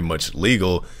is very much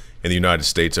legal in the United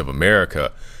States of America.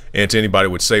 And to anybody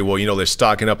would say, well, they're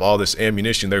stocking up all this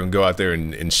ammunition, they're gonna go out there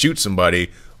and shoot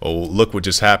somebody. Oh, look what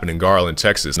just happened in Garland,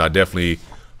 Texas. And I definitely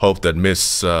hope that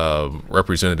Miss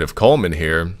Representative Coleman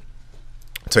here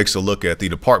takes a look at the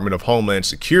Department of Homeland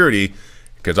Security,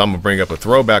 because I'm gonna bring up a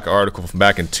throwback article from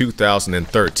back in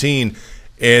 2013.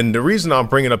 And the reason I'm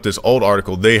bringing up this old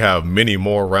article, they have many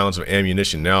more rounds of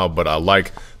ammunition now, but I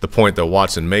like the point that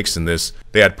Watson makes in this.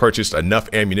 They had purchased enough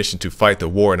ammunition to fight the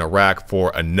war in Iraq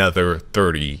for another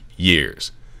 30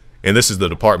 years. And this is the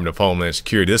Department of Homeland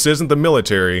Security. This isn't the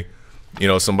military.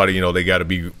 Somebody, they got to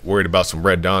be worried about some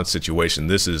Red Dawn situation.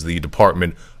 This is the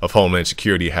Department of Homeland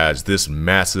Security has this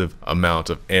massive amount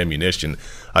of ammunition.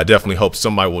 I definitely hope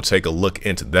somebody will take a look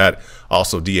into that.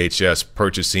 Also, DHS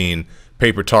purchasing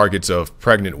paper targets of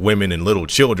pregnant women and little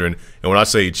children. And when I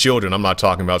say children, I'm not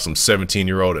talking about some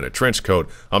 17-year-old in a trench coat.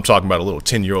 I'm talking about a little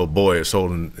 10-year-old boy who's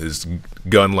holding his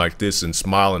gun like this and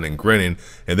smiling and grinning.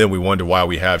 And then we wonder why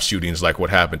we have shootings like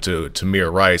what happened to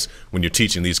Tamir Rice, when you're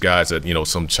teaching these guys that,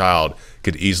 some child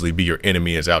could easily be your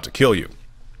enemy and is out to kill you.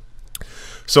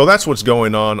 So that's what's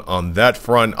going on that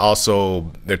front.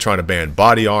 Also, they're trying to ban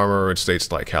body armor in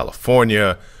states like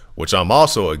California. which I'm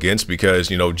also against because,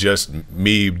 you know, just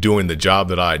me doing the job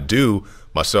that I do,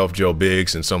 myself, Joe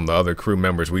Biggs, and some of the other crew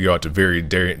members, we go out to very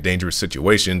dangerous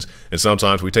situations, and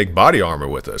sometimes we take body armor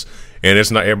with us. And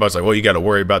it's not, everybody's like, well, you got to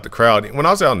worry about the crowd. When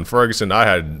I was out in Ferguson, I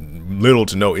had little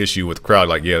to no issue with the crowd.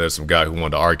 Like, yeah, there's some guy who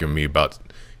wanted to argue with me about,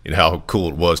 you know, how cool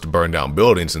it was to burn down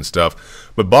buildings and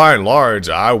stuff. But by and large,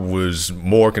 I was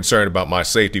more concerned about my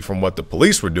safety from what the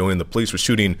police were doing. The police were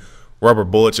shooting rubber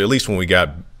bullets, at least when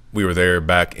we were there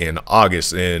back in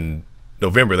August. In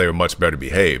November, they were much better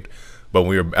behaved. But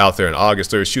when we were out there in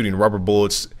August, they were shooting rubber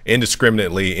bullets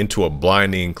indiscriminately into a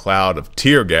blinding cloud of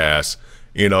tear gas,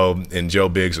 you know, and Joe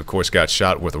Biggs, of course, got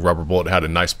shot with a rubber bullet, had a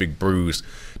nice big bruise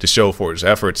to show for his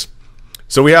efforts.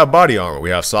 So we have body armor. We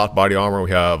have soft body armor.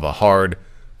 We have a hard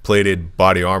plated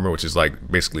body armor, which is like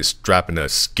basically strapping a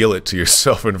skillet to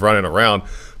yourself and running around.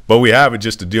 But we have it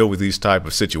just to deal with these type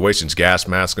of situations, gas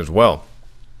masks as well.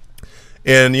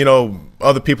 And, you know,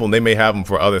 other people, they may have them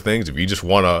for other things. If you just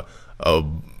want a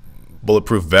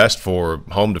bulletproof vest for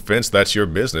home defense, that's your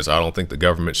business. I don't think the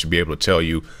government should be able to tell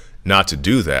you not to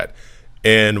do that.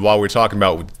 And while we're talking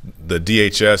about the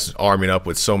DHS arming up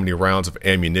with so many rounds of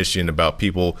ammunition, about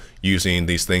people using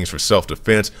these things for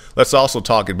self-defense, let's also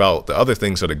talk about the other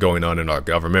things that are going on in our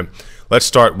government. Let's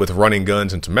start with running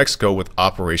guns into Mexico with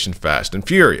Operation Fast and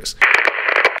Furious.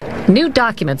 New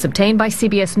documents obtained by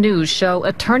CBS News show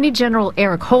Attorney General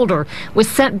Eric Holder was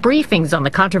sent briefings on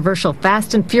the controversial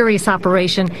Fast and Furious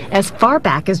operation as far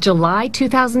back as July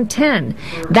 2010.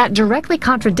 That directly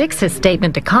contradicts his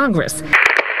statement to Congress.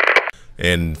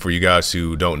 And for you guys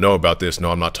who don't know about this, no,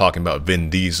 I'm not talking about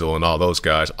Vin Diesel and all those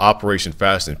guys. Operation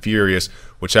Fast and Furious,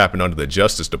 which happened under the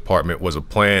Justice Department, was a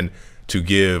plan to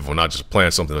give, well, not just a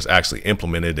plan, something that's actually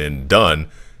implemented and done.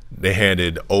 They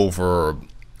handed over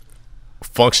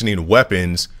functioning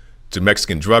weapons to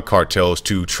Mexican drug cartels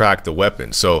to track the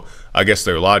weapons. So I guess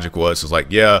their logic was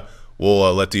like, yeah,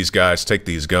 we'll let these guys take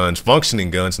these guns, functioning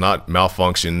guns, not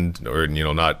malfunctioned or, you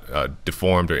know, not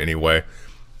deformed or any way.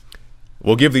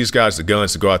 We'll give these guys the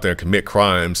guns to go out there and commit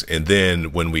crimes, and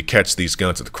then when we catch these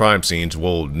guns at the crime scenes,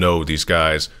 we'll know these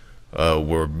guys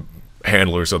were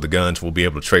handlers of the guns. We'll be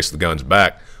able to trace the guns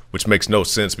back, which makes no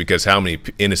sense because how many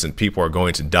innocent people are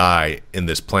going to die in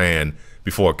this plan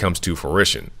before it comes to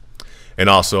fruition? And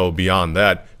also beyond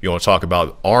that, you want to talk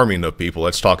about arming of people,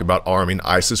 let's talk about arming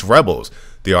ISIS rebels.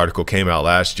 The article came out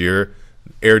last year,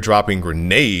 airdropping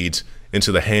grenades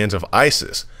into the hands of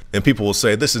ISIS. And people will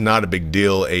say, this is not a big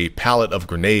deal. A pallet of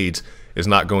grenades is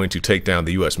not going to take down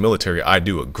the U.S. military. I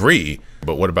do agree.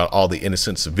 But what about all the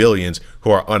innocent civilians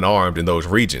who are unarmed in those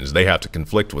regions? They have to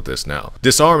conflict with this now.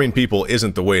 Disarming people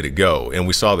isn't the way to go. And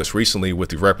we saw this recently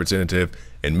with the representative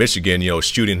in Michigan, you know,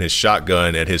 shooting his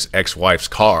shotgun at his ex-wife's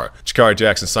car. Shakari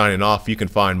Jackson signing off. You can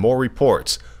find more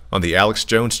reports on the Alex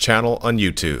Jones channel on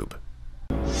YouTube.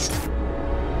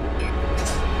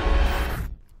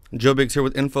 Joe Biggs here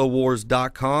with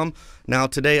INFOWARS.com. Now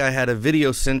today I had a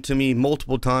video sent to me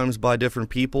multiple times by different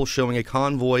people showing a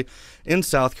convoy in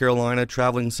South Carolina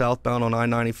traveling southbound on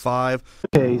I-95.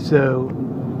 Okay, so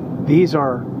these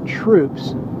are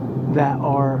troops that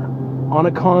are on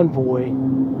a convoy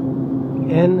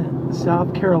in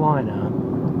South Carolina.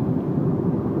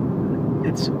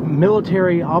 It's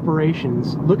military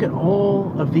operations. Look at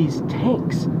all of these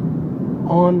tanks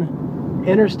on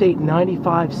Interstate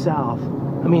 95 South.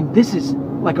 I mean, this is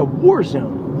like a war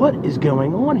zone. What is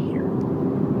going on here?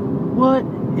 What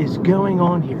is going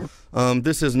on here?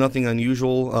 This is nothing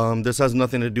unusual. This has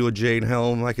nothing to do with Jade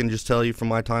Helm. I can just tell you from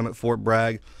my time at Fort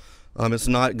Bragg, it's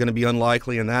not going to be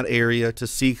unlikely in that area to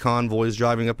see convoys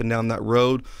driving up and down that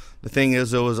road. The thing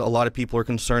is, though, is a lot of people are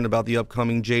concerned about the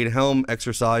upcoming Jade Helm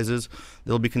exercises.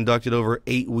 They'll be conducted over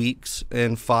 8 weeks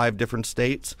in 5 different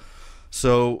states.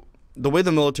 So the way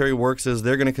the military works is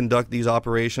they're going to conduct these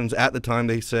operations at the time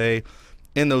they say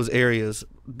in those areas.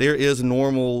 There is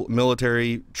normal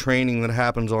military training that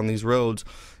happens on these roads,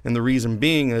 and the reason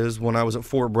being is when I was at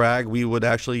Fort Bragg, we would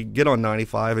actually get on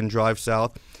 95 and drive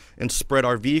south and spread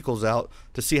our vehicles out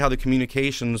to see how the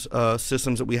communications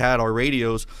systems that we had, our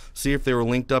radios, see if they were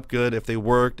linked up good, if they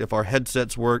worked, if our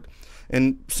headsets worked.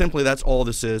 And simply, that's all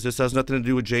this is. This has nothing to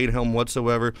do with Jade Helm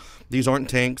whatsoever. These aren't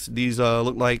tanks. These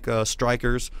look like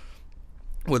strikers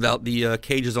without the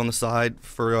cages on the side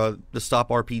for the stop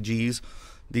RPGs.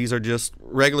 These are just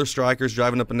regular strikers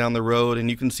driving up and down the road, and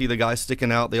you can see the guys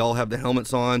sticking out. They all have the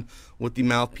helmets on with the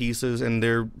mouthpieces, and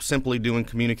they're simply doing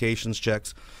communications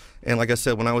checks. And like I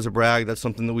said, when I was at Bragg, that's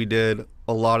something that we did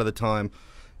a lot of the time.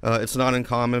 It's not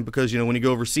uncommon because, you know, when you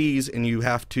go overseas and you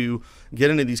have to get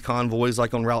into these convoys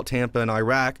like on Route Tampa in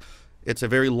Iraq, it's a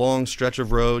very long stretch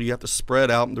of road. You have to spread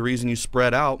out. The reason you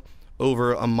spread out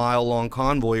over a mile-long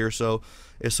convoy or so.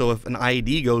 So if an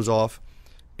IED goes off,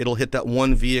 it'll hit that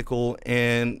one vehicle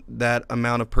and that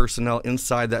amount of personnel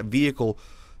inside that vehicle.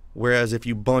 Whereas if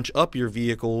you bunch up your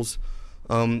vehicles,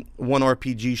 one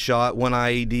RPG shot, one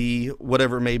IED,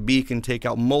 whatever it may be, can take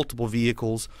out multiple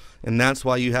vehicles. And that's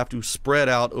why you have to spread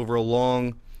out over a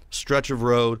long stretch of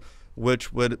road,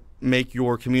 which would make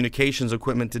your communications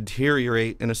equipment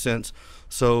deteriorate in a sense.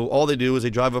 So all they do is they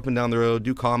drive up and down the road,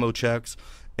 do commo checks,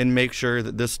 and make sure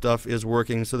that this stuff is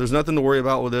working. So there's nothing to worry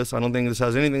about with this. I don't think this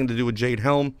has anything to do with Jade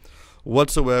Helm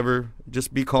whatsoever.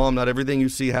 Just be calm. Not everything you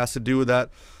see has to do with that.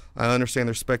 I understand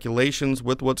there's speculations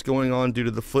with what's going on due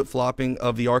to the flip-flopping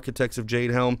of the architects of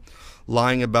Jade Helm,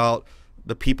 lying about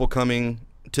the people coming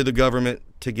to the government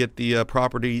to get the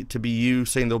property to be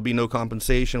used, saying there'll be no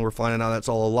compensation. We're finding out that's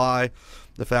all a lie.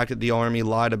 The fact that the Army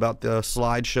lied about the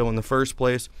slideshow in the first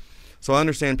place. So I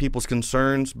understand people's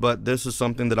concerns, but this is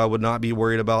something that I would not be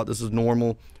worried about. This is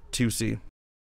normal to see.